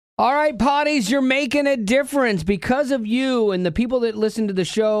All right, potties, you're making a difference because of you and the people that listen to the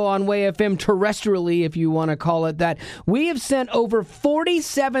show on Way FM terrestrially, if you want to call it that. We have sent over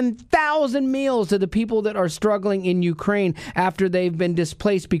 47,000 meals to the people that are struggling in Ukraine after they've been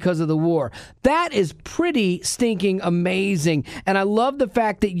displaced because of the war. That is pretty stinking amazing. And I love the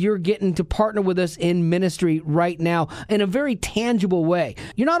fact that you're getting to partner with us in ministry right now in a very tangible way.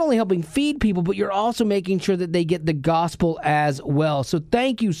 You're not only helping feed people, but you're also making sure that they get the gospel as well. So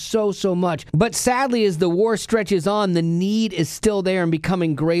thank you so much. But sadly, as the war stretches on, the need is still there and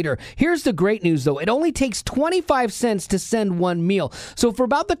becoming greater. Here's the great news, though. It only takes 25 cents to send one meal. So for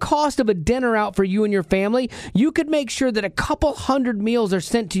about the cost of a dinner out for you and your family, you could make sure that a couple hundred meals are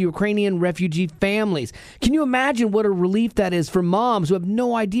sent to Ukrainian refugee families. Can you imagine what a relief that is for moms who have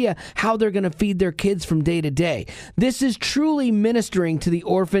no idea how they're going to feed their kids from day to day? This is truly ministering to the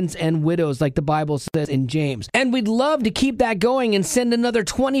orphans and widows, like the Bible says in James. And we'd love to keep that going and send another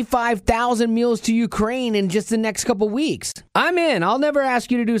 25,000 meals to Ukraine in just the next couple weeks. I'm in. I'll never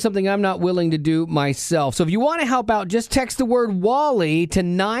ask you to do something I'm not willing to do myself. So if you want to help out, just text the word Wally to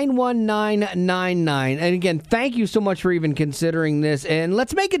 91999. And again, thank you so much for even considering this. And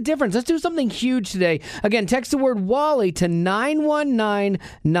let's make a difference. Let's do something huge today. Again, text the word Wally to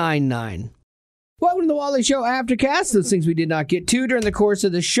 91999. Welcome to the Wally Show Aftercast. Those things we did not get to during the course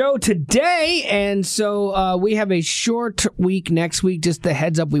of the show today. And so we have a short week next week. Just the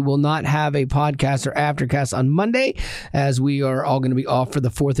heads up, we will not have a podcast or Aftercast on Monday as we are all going to be off for the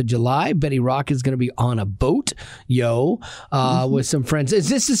 4th of July. Betty Rock is going to be on a boat, with some friends. Is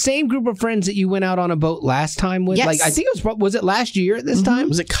this the same group of friends that you went out on a boat last time with? Yes. Like, I think it was it last year at this time?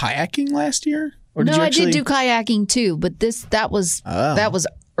 Was it kayaking last year? Or No, you I actually... did do kayaking too, but that was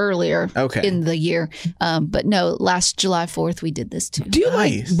earlier in the year. But no, last July 4th, we did this too. Do you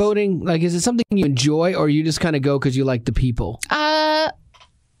like boating? Like, is it something you enjoy or you just kind of go because you like the people? I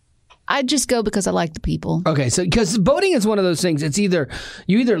just go because I like the people. Okay, so because boating is one of those things. It's you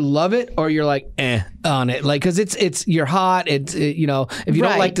either love it or you're like on it. Like, because it's you're hot. If you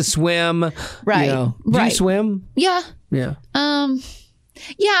don't like to swim, do you swim? Yeah. Yeah.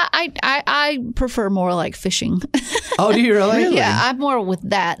 Yeah, I prefer more like fishing. Oh, do you really? Yeah, I'm more with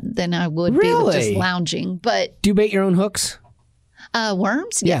that than I would be with just lounging. But do you bait your own hooks?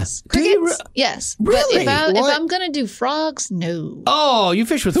 Worms? Yeah. Yes. Crickets? Yes. Really? But if I'm going to do frogs, no. Oh, you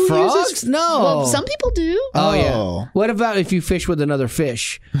fish with frogs? No. Well, some people do. Oh, yeah. What about if you fish with another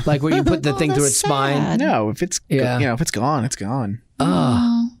fish? Like where you put the thing through its spine? No, if it's if it's gone, it's gone.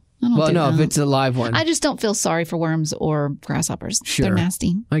 Oh. If it's a live one. I just don't feel sorry for worms or grasshoppers. Sure. They're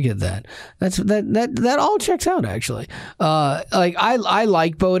nasty. I get that. That all checks out, actually. I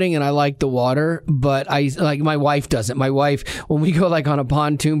like boating and I like the water, but my wife doesn't. My wife, when we go like on a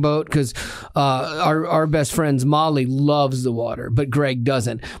pontoon boat, because our best friend's Molly loves the water, but Greg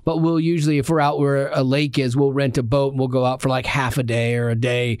doesn't. But we'll usually, if we're out where a lake is, we'll rent a boat and we'll go out for like half a day or a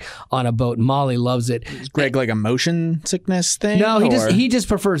day on a boat. And Molly loves it. Is Greg like a motion sickness thing? No, he just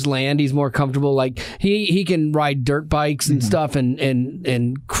prefers land. He's more comfortable. Like he can ride dirt bikes and stuff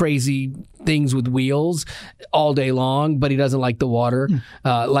and crazy things with wheels all day long, but he doesn't like the water.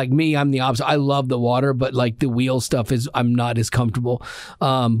 Like me, I'm the opposite. I love the water, but like the wheel stuff I'm not as comfortable.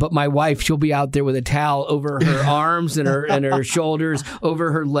 But my wife, she'll be out there with a towel over her arms and her shoulders,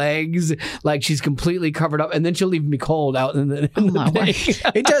 over her legs, like she's completely covered up, and then she'll leave me cold out in the day.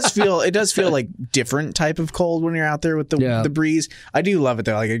 It does feel like different type of cold when you're out there with the breeze. I do love it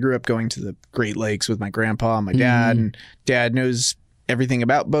though. Like I grew up going to the Great Lakes with my grandpa and my dad, and Dad knows everything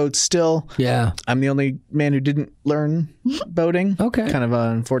about boats still. Yeah. I'm the only man who didn't learn boating. Okay. Kind of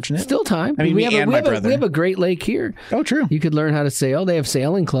unfortunate. Still time. I mean, we have a Great Lake here. Oh, true. You could learn how to sail. They have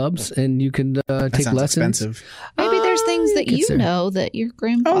sailing clubs and you can take lessons. Expensive. Maybe there's things that you know that your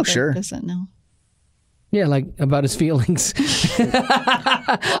grandfather doesn't know. Yeah, like about his feelings.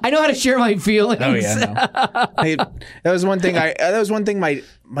 I know how to share my feelings. Oh yeah, no. That was one thing.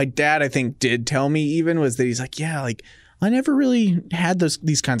 My dad, I think, did tell me even was that he's like, yeah, like I never really had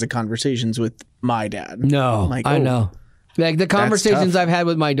these kinds of conversations with my dad. No, like, I know. Like the conversations I've had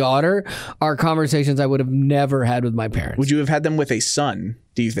with my daughter are conversations I would have never had with my parents. Would you have had them with a son?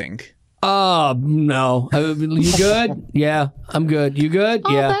 Do you think? No. You good? Yeah, I'm good. You good?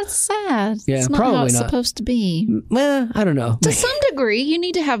 Oh, yeah. That's sad. Yeah, it's not probably how it's not. Supposed to be. Well, I don't know. To some degree, you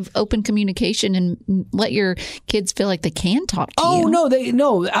need to have open communication and let your kids feel like they can talk to you. Oh,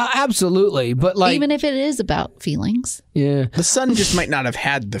 no, absolutely. But like, even if it is about feelings. Yeah. The son just might not have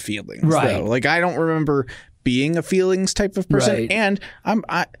had the feelings. Right. Though. Like I don't remember being a feelings type of person. Right. And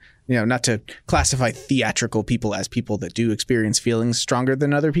not to classify theatrical people as people that do experience feelings stronger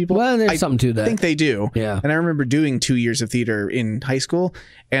than other people. Well, there's something to that. I think they do. Yeah. And I remember doing 2 years of theater in high school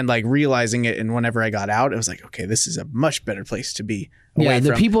and like realizing it. And whenever I got out, it was like, okay, this is a much better place to be. Yeah,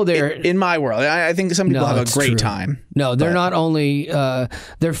 the people there in my world, I think some people have a great time. No, they're not only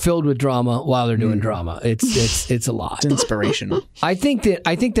they're filled with drama while they're doing drama. It's a lot. It's inspirational. I think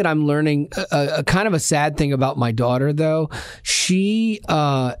that I'm learning a kind of a sad thing about my daughter though. She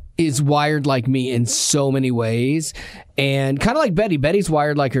is wired like me in so many ways, and kind of like Betty. Betty's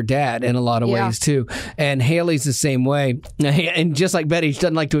wired like her dad in a lot of ways too, and Haley's the same way. And just like Betty, she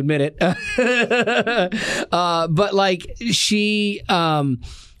doesn't like to admit it, but like she.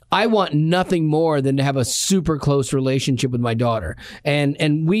 I want nothing more than to have a super close relationship with my daughter.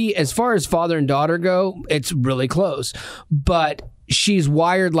 And we, as far as father and daughter go, it's really close. But she's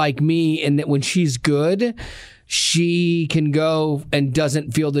wired like me in that when she's good, she can go and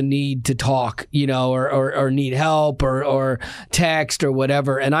doesn't feel the need to talk, or need help or text or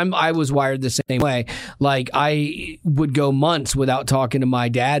whatever. And I was wired the same way. Like I would go months without talking to my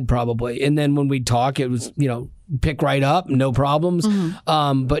dad probably. And then when we'd talk, it was, pick right up, no problems.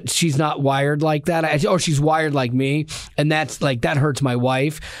 But she's not wired like that. Or she's wired like me. And that's like, that hurts my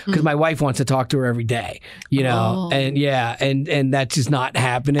wife because my wife wants to talk to her every day, and that's just not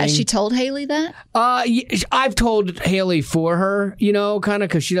happening. Has she told Haley that? I've told Haley for her, kind of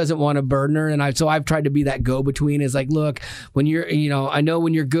because she doesn't want to burden her. And so I've tried to be that go-between is like, look, when you're, I know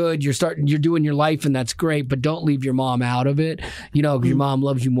when you're good, you're doing your life and that's great, but don't leave your mom out of it, because your mom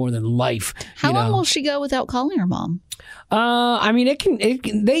loves you more than life. How long will she go without calling her mom? I mean, it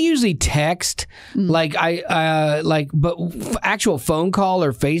can, they usually text but actual phone call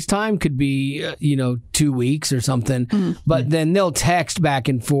or FaceTime could be, 2 weeks or something, but then they'll text back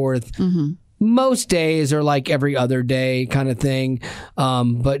and forth. Most days are like every other day kind of thing.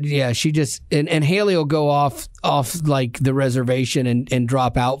 But yeah, she just, and Haley will go off like the reservation and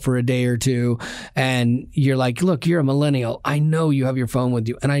drop out for a day or two. And you're like, look, you're a millennial. I know you have your phone with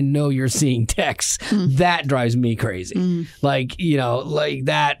you and I know you're seeing texts. That drives me crazy. Like, like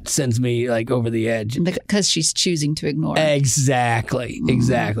that sends me like over the edge. Because she's choosing to ignore. Exactly.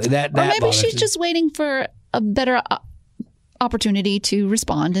 That or maybe she's just waiting for a better opportunity to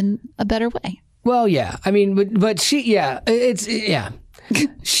respond in a better way. Well, yeah. I mean, but she,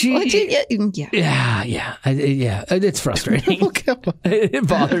 she, it's frustrating. It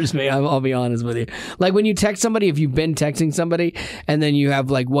bothers me. I'll be honest with you. Like when you text somebody, if you've been texting somebody and then you have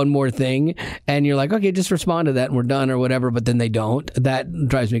like one more thing and you're like, okay, just respond to that and we're done or whatever, but then they don't. That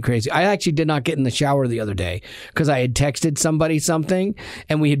drives me crazy. I actually did not get in the shower the other day because I had texted somebody something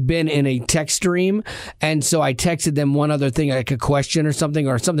and we had been in a text stream. And so I texted them one other thing, like a question or something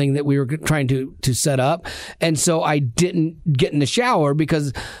that we were trying to set up. And so I didn't get in the shower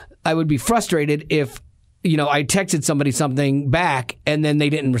because I would be frustrated if, I texted somebody something back and then they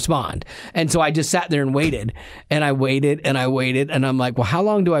didn't respond. And so I just sat there and waited and I waited and I waited. And I'm like, well, how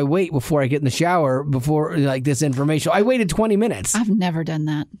long do I wait before I get in the shower before like this information? I waited 20 minutes. I've never done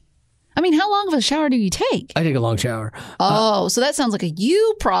that. I mean, how long of a shower do you take? I take a long shower. Oh, so that sounds like a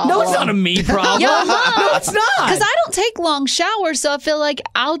you problem. No, it's not a me problem. Yeah, no, it's not. Because I don't take long showers, so I feel like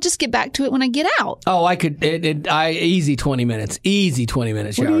I'll just get back to it when I get out. Oh, I could. Easy 20 minutes. Easy 20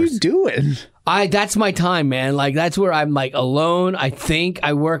 minute showers. What are you doing? That's my time, man. Like that's where I'm like alone. I think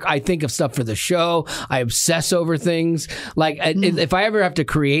I work. I think of stuff for the show. I obsess over things. Like if I ever have to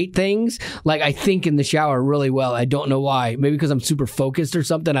create things, like I think in the shower really well. I don't know why. Maybe because I'm super focused or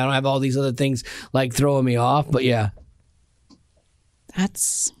something. I don't have all these other things like throwing me off. But yeah,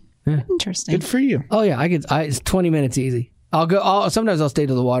 that's interesting. Good for you. Oh yeah, it's 20 minutes easy. Sometimes I'll stay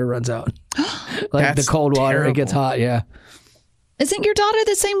till the water runs out. Like the cold water, terrible. It gets hot. Yeah. Isn't your daughter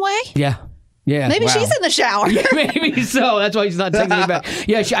the same way? Yeah. Yeah, maybe she's in the shower. Yeah, maybe so. That's why she's not texting me back.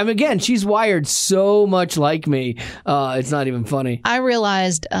 Yeah, she's wired so much like me. It's not even funny. I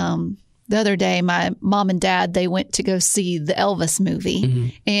realized the other day, my mom and dad, they went to go see the Elvis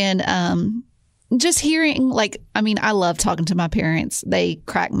movie. And just hearing, I love talking to my parents. They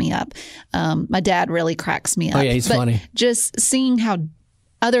crack me up. My dad really cracks me up. Oh, yeah, he's funny. Just seeing how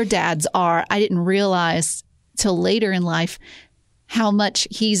other dads are, I didn't realize till later in life how much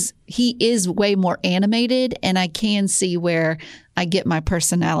he is way more animated, and I can see where I get my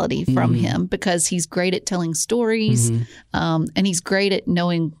personality from him because he's great at telling stories, and he's great at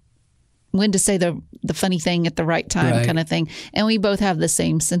knowing when to say the funny thing at the right time kind of thing. And we both have the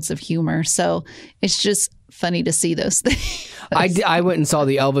same sense of humor. So it's just funny to see those things. I went and saw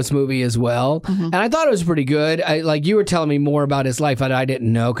the Elvis movie as well, and I thought it was pretty good. Like you were telling me more about his life that I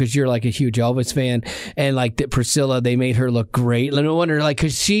didn't know because you're like a huge Elvis fan, and like that Priscilla, they made her look great. And I wonder, like,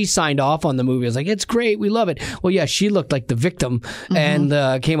 because she signed off on the movie, I was like, it's great, we love it. Well, yeah, she looked like the victim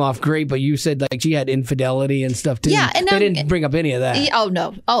and came off great, but you said like she had infidelity and stuff too. Yeah, and they didn't bring up any of that. Oh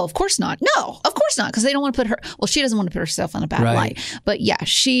no, of course not. No, of course not, because they don't want to put her. Well, she doesn't want to put herself in a bad light. But yeah,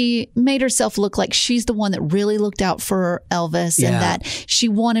 she made herself look like she's the one that really looked out for Elvis and that she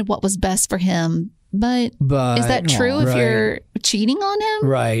wanted what was best for him. But is that true if you're cheating on him?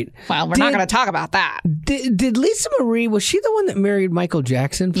 Right. Well, we're not going to talk about that. Did Lisa Marie, was she the one that married Michael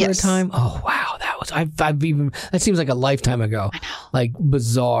Jackson for a time? Oh, wow. That seems like a lifetime ago. I know. Like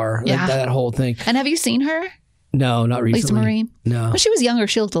bizarre. Yeah. Like that whole thing. And have you seen her? No, not recently. Lisa Marie? No. When she was younger,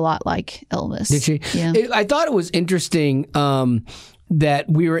 she looked a lot like Elvis. Did she? Yeah. I thought it was interesting that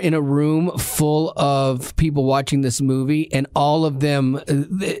we were in a room full of people watching this movie, and all of them,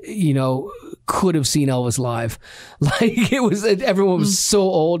 could have seen Elvis live. Like everyone was so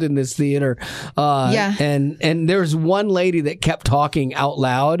old in this theater. And there was one lady that kept talking out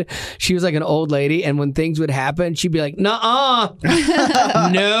loud. She was like an old lady, and when things would happen, she'd be like, "Nuh-uh,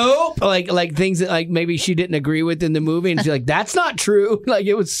 nope." Like things that like maybe she didn't agree with in the movie, and she's like, "That's not true." Like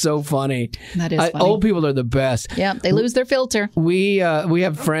it was so funny. That is funny. Old people are the best. Yeah, they lose their filter. We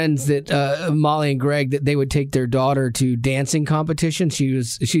have friends that Molly and Greg, that they would take their daughter to dancing competitions.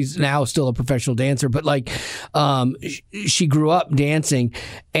 She's now still a professional dancer, but like she grew up dancing,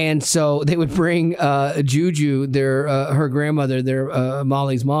 and so they would bring Juju, her grandmother,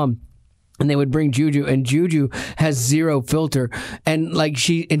 Molly's mom. And they would bring Juju, and Juju has zero filter, and like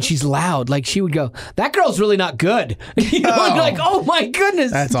she's loud. Like she would go, "That girl's really not good." Like, oh my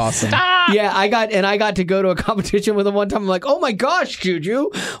goodness, that's awesome. Stop! Yeah, I got to go to a competition with her one time. I'm like, oh my gosh,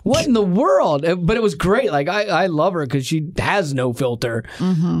 Juju, what in the world? But it was great. Like I love her because she has no filter.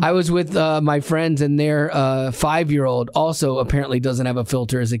 I was with my friends, and their 5-year-old also apparently doesn't have a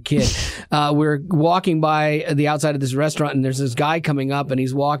filter as a kid. We're walking by the outside of this restaurant, and there's this guy coming up, and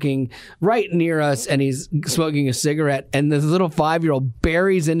he's walking right near us, and he's smoking a cigarette, and this little 5-year-old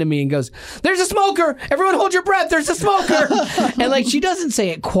buries into me and goes, "There's a smoker! Everyone hold your breath! There's a smoker!" And like she doesn't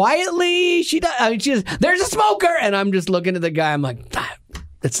say it quietly. She just, "There's a smoker!" And I'm just looking at the guy. I'm like,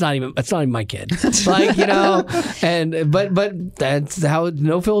 It's not even my kid. Like, but that's how,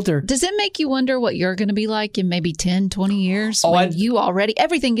 no filter. Does it make you wonder what you're going to be like in maybe 10, 20 years when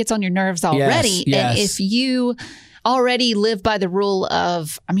everything gets on your nerves already? Yes. And if you already live by the rule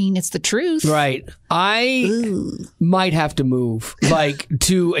of, it's the truth. Right. I might have to move like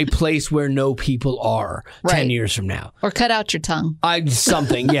to a place where no people are 10 years from now. Or cut out your tongue.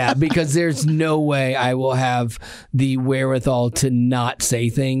 Because there's no way I will have the wherewithal to not say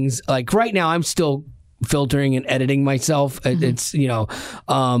things. Like right now, I'm still filtering and editing myself. It's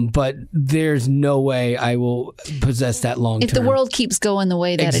but there's no way I will possess that long term. If the world keeps going the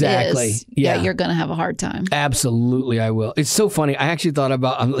way that it is, you're going to have a hard time. Absolutely, I will. It's so funny. I actually thought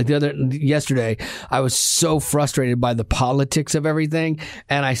about yesterday. I was so frustrated by the politics of everything,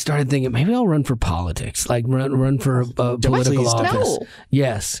 and I started thinking maybe I'll run for politics, like run for a political office. No.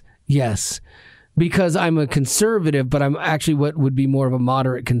 Yes. Because I'm a conservative, but I'm actually what would be more of a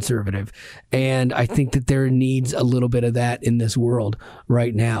moderate conservative. And I think that there needs a little bit of that in this world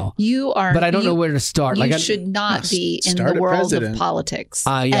right now. But I don't know where to start. You should not be in the world of politics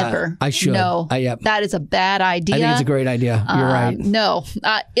ever. I should. No, that is a bad idea. I think it's a great idea. You're right. No.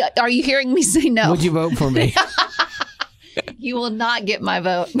 Are you hearing me say no? Would you vote for me? You will not get my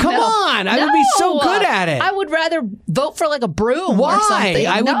vote. Come on. I would be so good at it. I would rather vote for like a Broom Why? or something.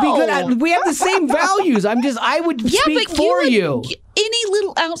 I would be good at it. We have the same values. I would speak for you. Any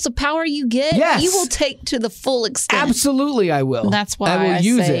little ounce of power you get, you will take to the full extent. Absolutely, I will. And that's why I will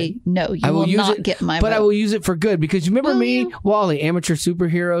use it. No, you will not get my vote. But I will use it for good because you remember me, Wally, amateur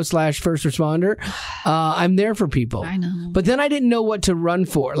superhero / first responder. I'm there for people. I know. But then I didn't know what to run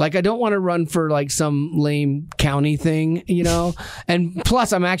for. Like, I don't want to run for like some lame county thing, And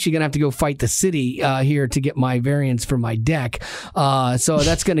plus, I'm actually going to have to go fight the city here to get my variance for my deck. So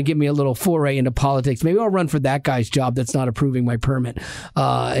that's going to give me a little foray into politics. Maybe I'll run for that guy's job that's not approving my permit.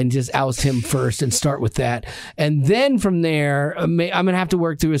 And just oust him first and start with that. And then from there, I'm going to have to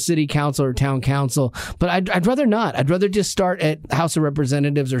work through a city council or town council. But I'd rather not. I'd rather just start at House of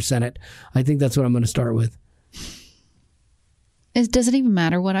Representatives or Senate. I think that's what I'm going to start with. Does it even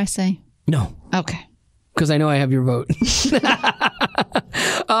matter what I say? No. Okay. Because I know I have your vote.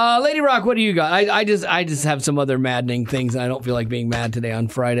 Lady Rock, what do you got? I just have some other maddening things, and I don't feel like being mad today on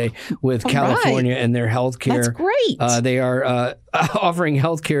Friday with California and their health care. That's great. They are offering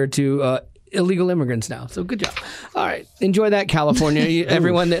health care to illegal immigrants now. So good job. All right. Enjoy that, California.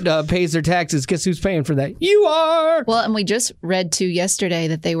 Everyone that pays their taxes, guess who's paying for that? You are. Well, and we just read too yesterday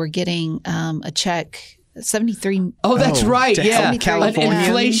that they were getting a check. 73. Oh, that's right. Yeah,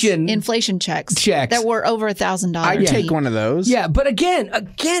 inflation checks that were over $1,000. I'd take one of those. Yeah, but again,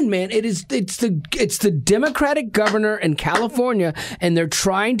 man, it's the Democratic governor in California, and they're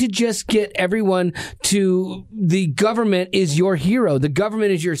trying to just get everyone to the government is your hero, the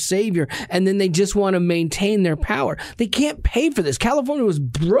government is your savior, and then they just want to maintain their power. They can't pay for this. California was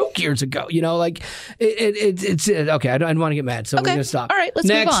broke years ago. Like it's okay. I don't want to get mad, so we're gonna stop. All right, let's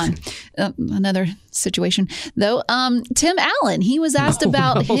move on. Another situation. Though Tim Allen, he was asked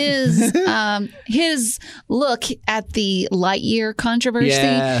about his look at the Lightyear controversy.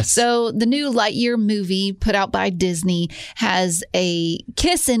 Yes. So the new Lightyear movie put out by Disney has a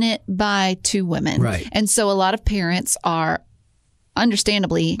kiss in it by two women. Right. And so a lot of parents are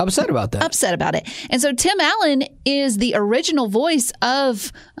understandably upset about it. And so Tim Allen is the original voice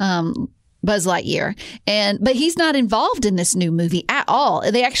of Buzz Lightyear, but he's not involved in this new movie at all.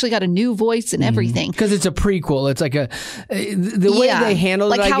 They actually got a new voice and everything because it's a prequel. It's like the way they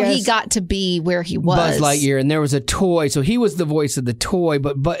handled it, I how guess, he got to be where he was. Buzz Lightyear, and there was a toy, so he was the voice of the toy,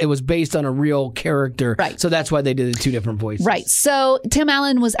 but it was based on a real character. Right. So that's why they did the two different voices. Right. So Tim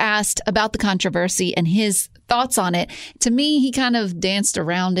Allen was asked about the controversy and his thoughts on it. To me, he kind of danced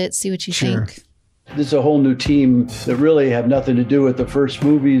around it. See what you think. This is a whole new team that really have nothing to do with the first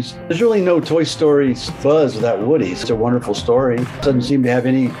movies. There's really no Toy Story Buzz without Woody. It's a wonderful story. It doesn't seem to have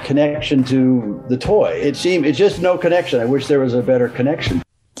any connection to the toy. It's just no connection. I wish there was a better connection.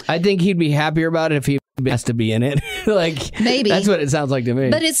 I think he'd be happier about it if he has to be in it. Maybe that's what it sounds like to me.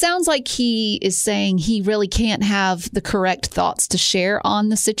 But it sounds like he is saying he really can't have the correct thoughts to share on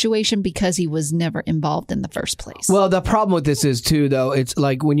the situation because he was never involved in the first place. Well, the problem with this is too, though, it's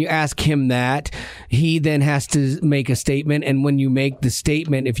like when you ask him that, he then has to make a statement. And when you make the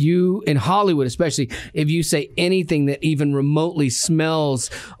statement, if you, in Hollywood especially, if you say anything that even remotely smells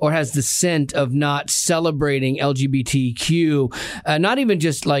or has the scent of not celebrating LGBTQ, not even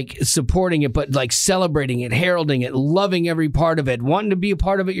just like supporting it, but like celebrating it, heralding it, loving every part of it, wanting to be a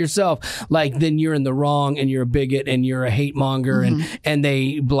part of it yourself, then you're in the wrong and you're a bigot and you're a hate monger and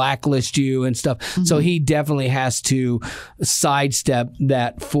they blacklist you and stuff. So he definitely has to sidestep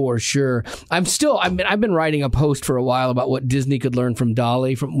that for sure. I've been writing a post for a while about what Disney could learn from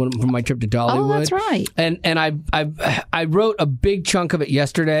Dolly from my trip to Dollywood. Oh, that's right. And I wrote a big chunk of it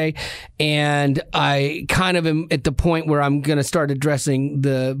yesterday, and I kind of am at the point where I'm going to start addressing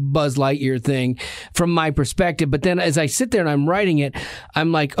the Buzz Lightyear thing from my perspective. But then as I sit there and I'm writing it,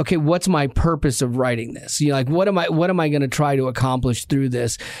 I'm like, okay, what's my purpose of writing this? What am I going to try to accomplish through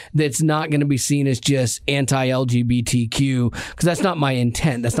this that's not going to be seen as just anti-LGBTQ? Because that's not my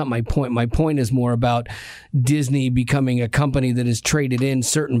intent. That's not my point. My point is more about Disney becoming a company that has traded in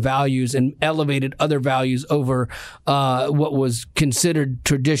certain values and elevated other values over what was considered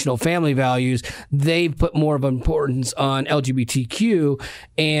traditional family values. They've put more of an importance on LGBTQ,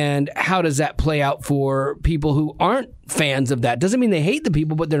 and how does that play out for people who aren't fans of that? Doesn't mean they hate the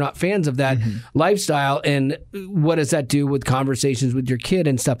people, but they're not fans of that lifestyle. And what does that do with conversations with your kid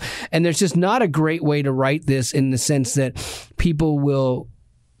and stuff? And there's just not a great way to write this in the sense that people will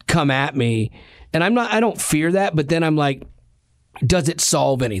come at me. And I don't fear that, but then I'm like, does it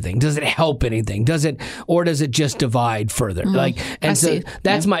solve anything? Does it help anything? Does it just divide further?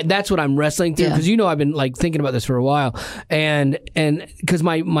 That's what I'm wrestling through, because I've been thinking about this for a while, and because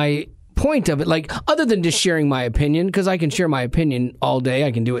my point of it, other than just sharing my opinion, because I can share my opinion all day,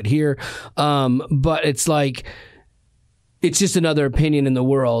 I can do it here, but it's it's just another opinion in the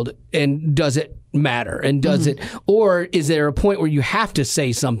world, and does it matter? And does it, or is there a point where you have to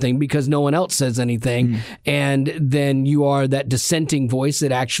say something because no one else says anything, and then you are that dissenting voice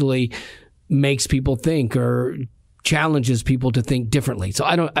that actually makes people think or challenges people to think differently? So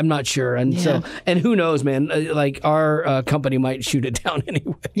I'm not sure. And and who knows, man, our company might shoot it down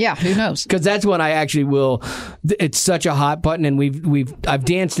anyway. Yeah, who knows? Because that's when I actually will. It's such a hot button, and I've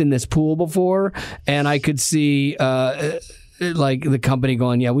danced in this pool before, and I could see the company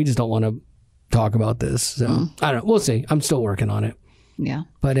going, yeah, we just don't want to talk about this. So I don't know. We'll see. I'm still working on it. Yeah.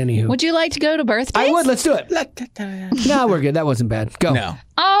 But anywho. Would you like to go to birthdays? I would. Let's do it. No, we're good. That wasn't bad. Go. No.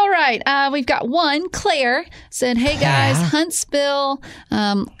 All right. We've got one. Claire said, hey, guys, Huntsville,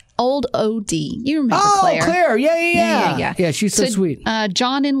 old OD. You remember Claire? Oh, Claire. Yeah. Yeah, she's so sweet.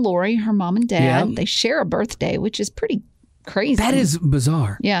 John and Lori, her mom and dad, they share a birthday, which is pretty crazy. That is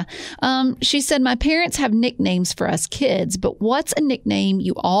bizarre. Yeah. She said, my parents have nicknames for us kids, but what's a nickname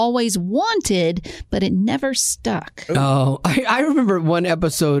you always wanted, but it never stuck? Oh, I remember one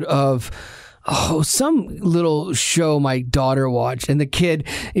episode of some little show my daughter watched, and the kid,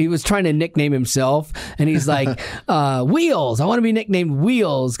 he was trying to nickname himself, and he's like, Wheels, I want to be nicknamed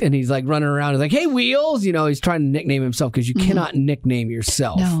Wheels, and he's like running around, he's like, hey Wheels, he's trying to nickname himself, because you cannot nickname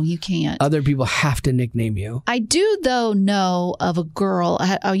yourself. No, you can't. Other people have to nickname you. I do, though, know of a girl.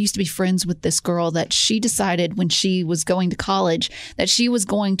 I used to be friends with this girl that she decided when she was going to college that she was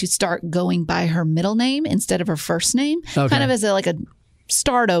going to start going by her middle name instead of her first name, kind of as a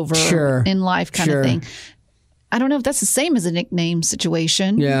start over in life kind of thing. I don't know if that's the same as a nickname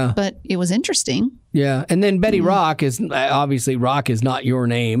situation, but it was interesting. Yeah, and then Betty Rock is obviously Rock is not your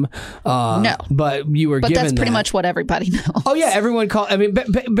name. No, but you were given that's pretty much what everybody knows. Oh yeah, everyone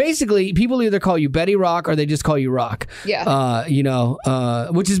basically people either call you Betty Rock or they just call you Rock. Yeah,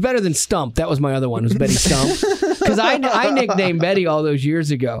 which is better than Stump. That was my other one. Was Betty Stump? Because I nicknamed Betty all those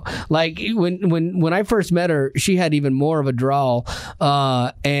years ago. Like when I first met her, she had even more of a drawl,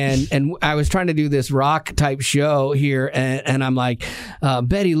 and I was trying to do this rock type show here, and I'm like,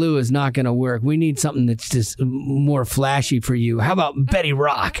 Betty Lou is not going to work. We need something that's just more flashy for you. How about Betty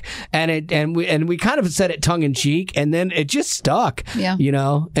Rock? And we kind of said it tongue in cheek, and then it just stuck. Yeah,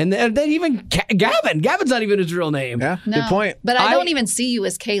 And then even Gavin's not even his real name. Yeah, good point. But I don't even see you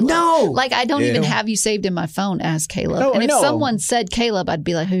as Caleb. No, I don't even have you saved in my phone as Caleb. Oh, and if someone said Caleb, I'd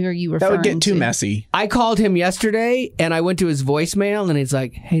be like, who are you referring to? That would get too messy. I called him yesterday, and I went to his voicemail, and he's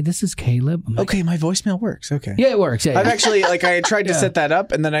like, hey, this is Caleb. I'm like, okay, my voicemail works. Okay. Yeah, it works. Yeah, I've actually, I tried to set that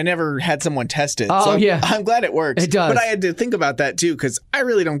up, and then I never had someone test it. Oh, so yeah. I'm glad it works. It does. But I had to think about that, too, because I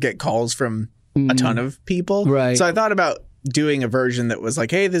really don't get calls from a ton of people. Right. So I thought about doing a version that was like,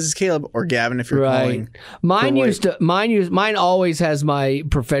 hey, this is Caleb, or Gavin if you're calling. Mine always has my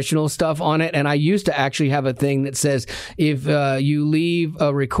professional stuff on it, and I used to actually have a thing that says if you leave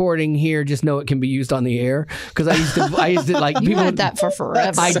a recording here, just know it can be used on the air. Because I used to like you people had that for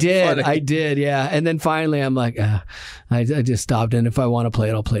forever. I did, yeah. And then finally, I'm like, I just stopped, and if I want to play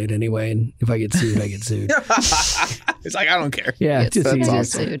it, I'll play it anyway. And if I get sued, I get sued. It's like, I don't care. Yeah, it's just easier.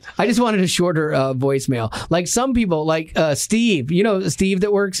 Sued. I just wanted a shorter voicemail. Like some people, like Steve, Steve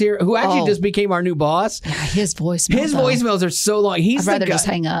that works here, who actually just became our new boss. Yeah, his voicemail. His voicemails are so long. I'd rather just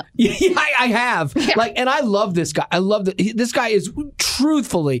hang up. Yeah, I have. Yeah. And I love this guy. I love that. This guy is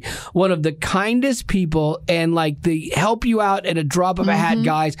truthfully one of the kindest people, and the help you out at a drop of a hat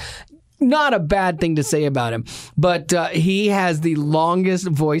guys. Not a bad thing to say about him, but he has the longest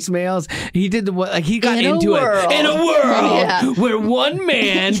voicemails. He did he got into it in a world where one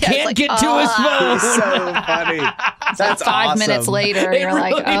man can't get to his phone. So funny. That's 5 minutes later, you're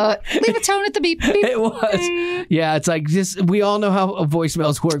really, leave a tone at the beep. Beep. It was. Yeah, it's like we all know how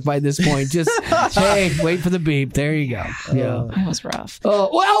voicemails work by this point. Just hey, wait for the beep. There you go. Yeah, that was rough.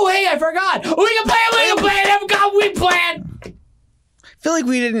 Hey, I forgot. We can play it. We planned. I feel like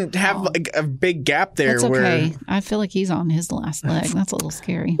we didn't have a big gap there. That's okay. I feel like he's on his last leg. That's a little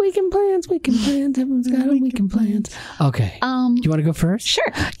scary. Weekend plans. Everyone's got a weekend plans. Okay. You want to go first? Sure.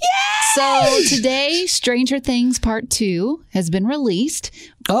 Yeah. So today, Stranger Things Part 2 has been released.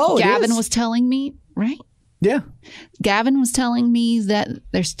 Oh, Gavin was telling me, right? Yeah. Gavin was telling me that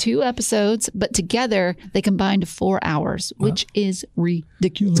there's 2 episodes, but together they combine to 4 hours, which is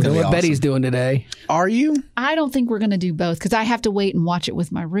ridiculous. You know what Betty's doing today? Are you? I don't think we're going to do both because I have to wait and watch it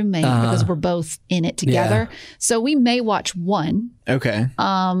with my roommate because we're both in it together. Yeah. So we may watch one. Okay.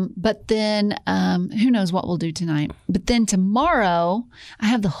 But then who knows what we'll do tonight. But then tomorrow I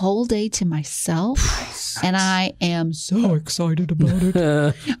have the whole day to myself. Nice. And I am so excited about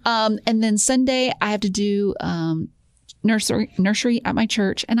it. And then Sunday I have to do nursery at my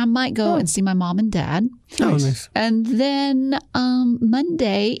church, and I might go and see my mom and dad. Nice. And then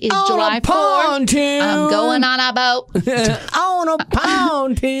Monday is July 4th. I'm going on a boat. On a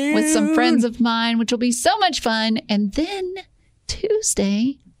pontoon. With some friends of mine, which will be so much fun. And then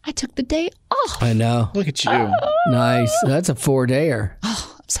Tuesday, I took the day off. I know. Look at you. Nice. That's a 4-dayer.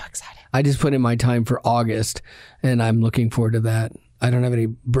 Oh, I'm so excited. I just put in my time for August, and I'm looking forward to that. I don't have any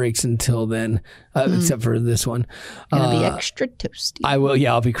breaks until then, except for this one. It'll be extra toasty. I will.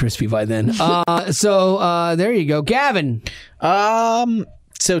 Yeah, I'll be crispy by then. So there you go. Gavin.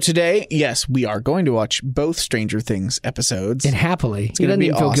 So today, yes, we are going to watch both Stranger Things episodes. And happily. It's going to be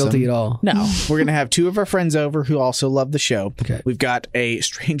even feel awesome. guilty at all. No. We're going to have 2 of our friends over who also love the show. Okay. We've got a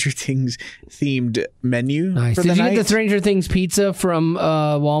Stranger Things themed menu nice. for Did the you night. get the Stranger Things pizza from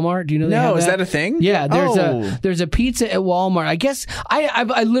Walmart? Do you know they No, have is that a thing? Yeah, there's a pizza at Walmart. I guess I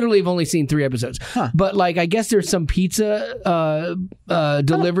literally have only seen 3 episodes. Huh. But I guess there's some pizza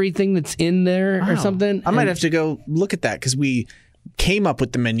delivery thing that's in there or something. I might have to go look at that because we came up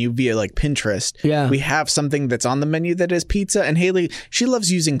with the menu via like Pinterest. Yeah. We have something that's on the menu that is pizza, and Haley, she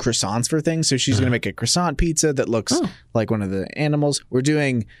loves using croissants for things, so she's going to make a croissant pizza that looks like one of the animals. We're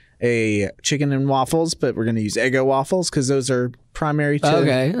doing a chicken and waffles, but we're going to use Eggo waffles because those are primary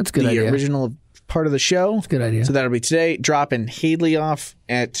to that's a good idea. Original part of the show. That's a good idea. So that'll be today. Dropping Haley off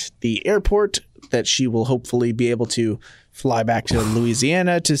at the airport that she will hopefully be able to fly back to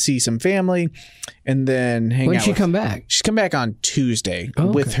Louisiana to see some family and then hang out. When did she come back? She's come back on Tuesday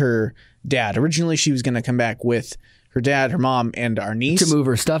with her dad. Originally, she was going to come back with her dad, her mom, and our niece. To move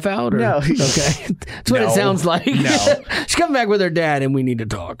her stuff out? Or? No. Okay. That's what it sounds like. No. She's coming back with her dad and we need to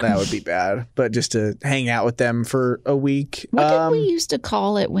talk. That would be bad. But just to hang out with them for a week. What did we used to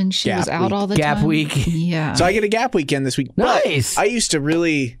call it when she was out all the time? Gap week. Yeah. So I get a gap weekend this week. Nice. But I used to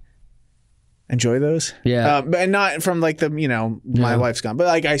really enjoy those. Yeah. And not from like the, my wife's gone. But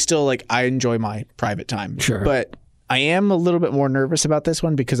like I still like I enjoy my private time. Sure. But I am a little bit more nervous about this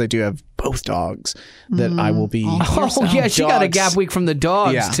one because I do have both dogs that I will be. Oh, yeah. She got a gap week from the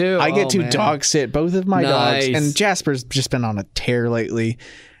dogs, too. I get to dog sit both of my dogs. And Jasper's just been on a tear lately.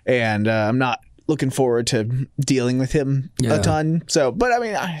 And I'm not looking forward to dealing with him a ton. So, but I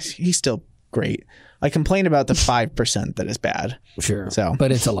mean, he's still great. I complain about the 5% that is bad. Sure. So,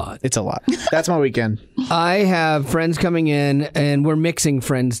 but it's a lot. It's a lot. That's my weekend. I have friends coming in, and we're mixing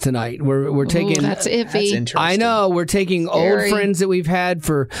friends tonight. We're taking. Ooh, that's iffy. That's interesting. I know. We're taking old friends that we've had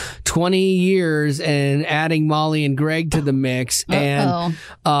for 20 years and adding Molly and Greg to the mix. And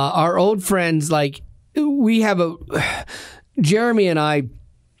our old friends, like we have Jeremy and I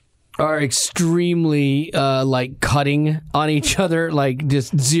are extremely like cutting on each other, like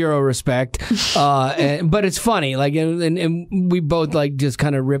just zero respect. But it's funny, like, and we both like just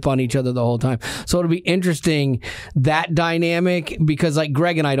kind of rip on each other the whole time. So it'll be interesting, that dynamic, because like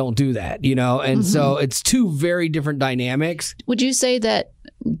Greg and I don't do that, and so it's two very different dynamics. Would you say that,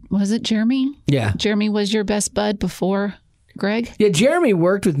 was it Jeremy? Yeah. Jeremy was your best bud before Greg? Yeah, Jeremy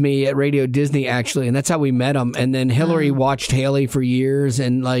worked with me at Radio Disney, actually, and that's how we met him. And then Hillary watched Haley for years,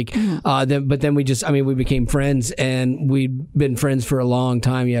 and like, then we became friends, and we'd been friends for a long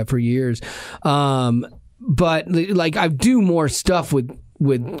time, for years. But like, I do more stuff with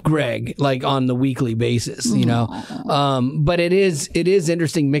Greg, like on the weekly basis, but it is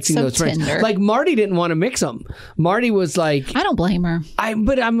interesting mixing those friends. Tender. Like Marty didn't want to mix them. Marty was like, I don't blame her.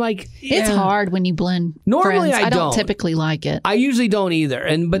 But I'm like, it's hard when you blend. Normally friends. I don't typically like it. I usually don't either.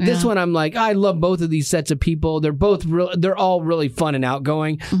 But this one, I'm like, I love both of these sets of people. They're both they're all really fun and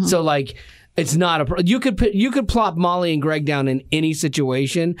outgoing. So like, it's not you could plop Molly and Greg down in any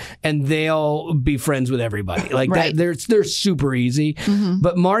situation and they'll be friends with everybody. Like that, they're super easy.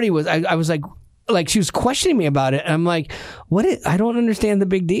 But Marty was, I was like she was questioning me about it. And I'm like, I don't understand the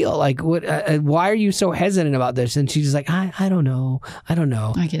big deal. Like, why are you so hesitant about this? And she's like, I don't know.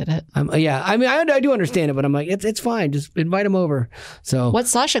 I get it. I mean, I do understand it, but I'm like, it's fine. Just invite him over. So what's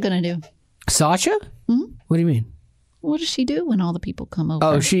Sasha going to do? Sasha? What do you mean? What does she do when all the people come over?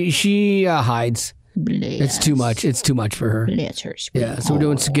 Oh, she hides. Bless. It's too much. It's too much for her. Bless her. Yeah, so we're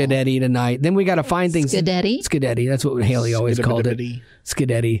doing Skedetti tonight. Then we got to find things. Skedetti? That's what Haley always called it.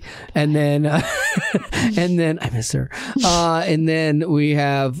 Skedetti. And then, I miss her. And then we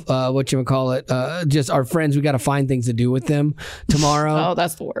have, just our friends. We got to find things to do with them tomorrow. Oh,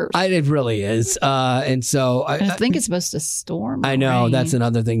 that's the worst. It really is. And so I think it's supposed to storm. I know. Rain. That's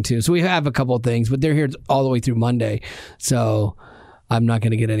another thing too. So we have a couple of things, but they're here all the way through Monday. So I'm not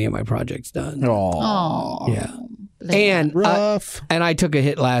going to get any of my projects done. Oh, yeah. And rough. And I took a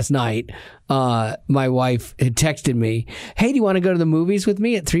hit last night. My wife had texted me, "Hey, do you want to go to the movies with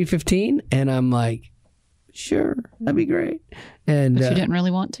me at 3:15?" And I'm like, "Sure, that'd be great." And but you didn't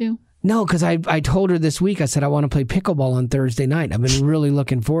really want to? No, because I told her this week. I said I want to play pickleball on Thursday night. I've been really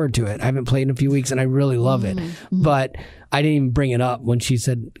looking forward to it. I haven't played in a few weeks, and I really love it. But I didn't even bring it up when she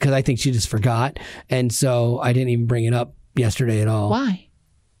said, because I think she just forgot, and so I didn't even bring it up yesterday at all. Why?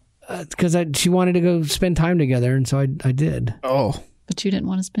 Because she wanted to go spend time together, and so I did. Oh. But you didn't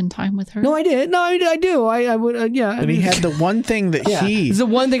want to spend time with her? No, I did. No, I do. I would, yeah. But he had the one thing that it's the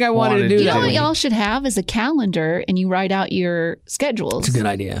one thing I wanted to do. You know what y'all should have is a calendar, and you write out your schedules. That's a good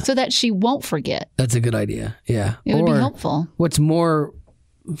idea. So that she won't forget. That's a good idea. Yeah. It would be helpful. What's more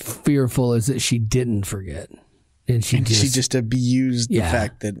fearful is that she didn't forget. And she just abused the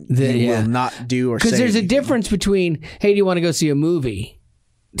fact that you will not do or say. Because there's anything. a difference between, hey, do you want to go see a movie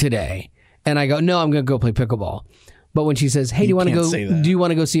today? And I go, no, I'm going to go play pickleball. But when she says, hey, do you want to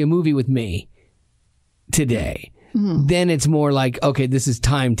go see a movie with me today? then it's more like, okay, this is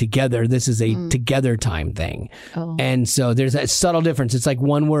time together. This is a together time thing. Oh. And so there's that subtle difference. It's like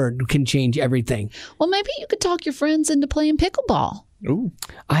one word can change everything. Well, maybe you could talk your friends into playing pickleball. Ooh.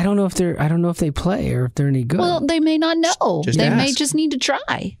 I don't know if they play or if they're any good. Well, they may not know. Just they ask. may just need to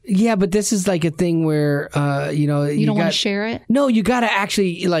try. Yeah, but this is like a thing where, you don't want to share it? No, you got to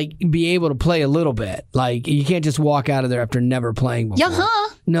actually like be able to play a little bit. Like you can't just walk out of there after never playing before.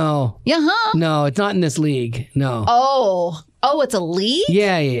 Yeah-huh. No. Yeah-huh. No, it's not in this league. No. Oh, it's a league?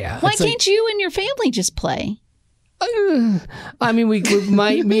 Yeah. Why It's can't you and your family just play? I mean, we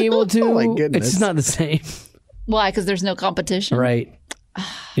might be able to. Oh, my goodness. It's not the same. Why? Because there's no competition? Right.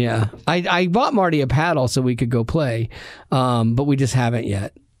 Yeah. I bought Marty a paddle so we could go play, but we just haven't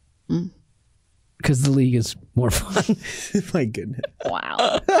yet. Because the league is more fun. My goodness.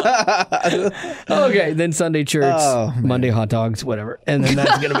 Wow. Okay, then Sunday church, Monday hot dogs, whatever. And then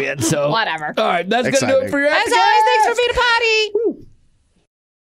that's going to be it. So Whatever. All right, that's going to do it for your As always, thanks for being a potty.